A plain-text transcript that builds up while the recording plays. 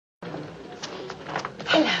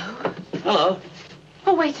Hello.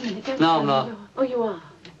 Oh, wait a minute. Don't No, I'm not. Oh, you are.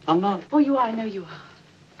 I'm not. Oh, you are. I know you are.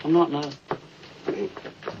 I'm not, no.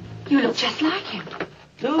 You look just like him.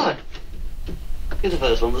 Do I? You're the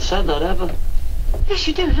first one that said that ever. Yes,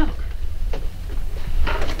 you do. Look.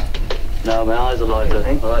 No, my eyes are lighter.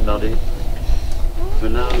 All right, Noddy.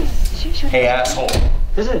 But no. Hey, asshole.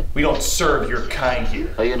 Is it? We don't serve your kind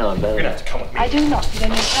here. Oh, you know I'm better. You're gonna have to come with me. I do not. Then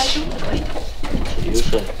you're casual acquaintance. You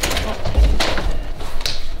say.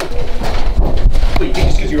 What, you think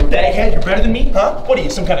just because you're a baghead, you're better than me, huh? What are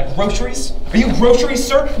you, some kind of groceries? Are you groceries,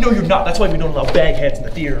 sir? No, you're not. That's why we don't allow bagheads in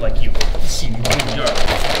the theater like you. See you later.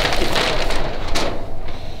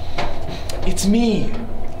 It's me.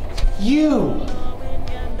 You.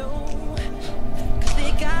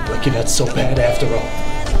 Like you're not so bad after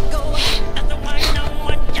all.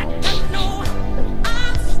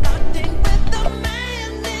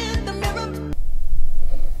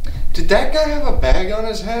 Did that guy have a bag on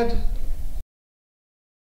his head?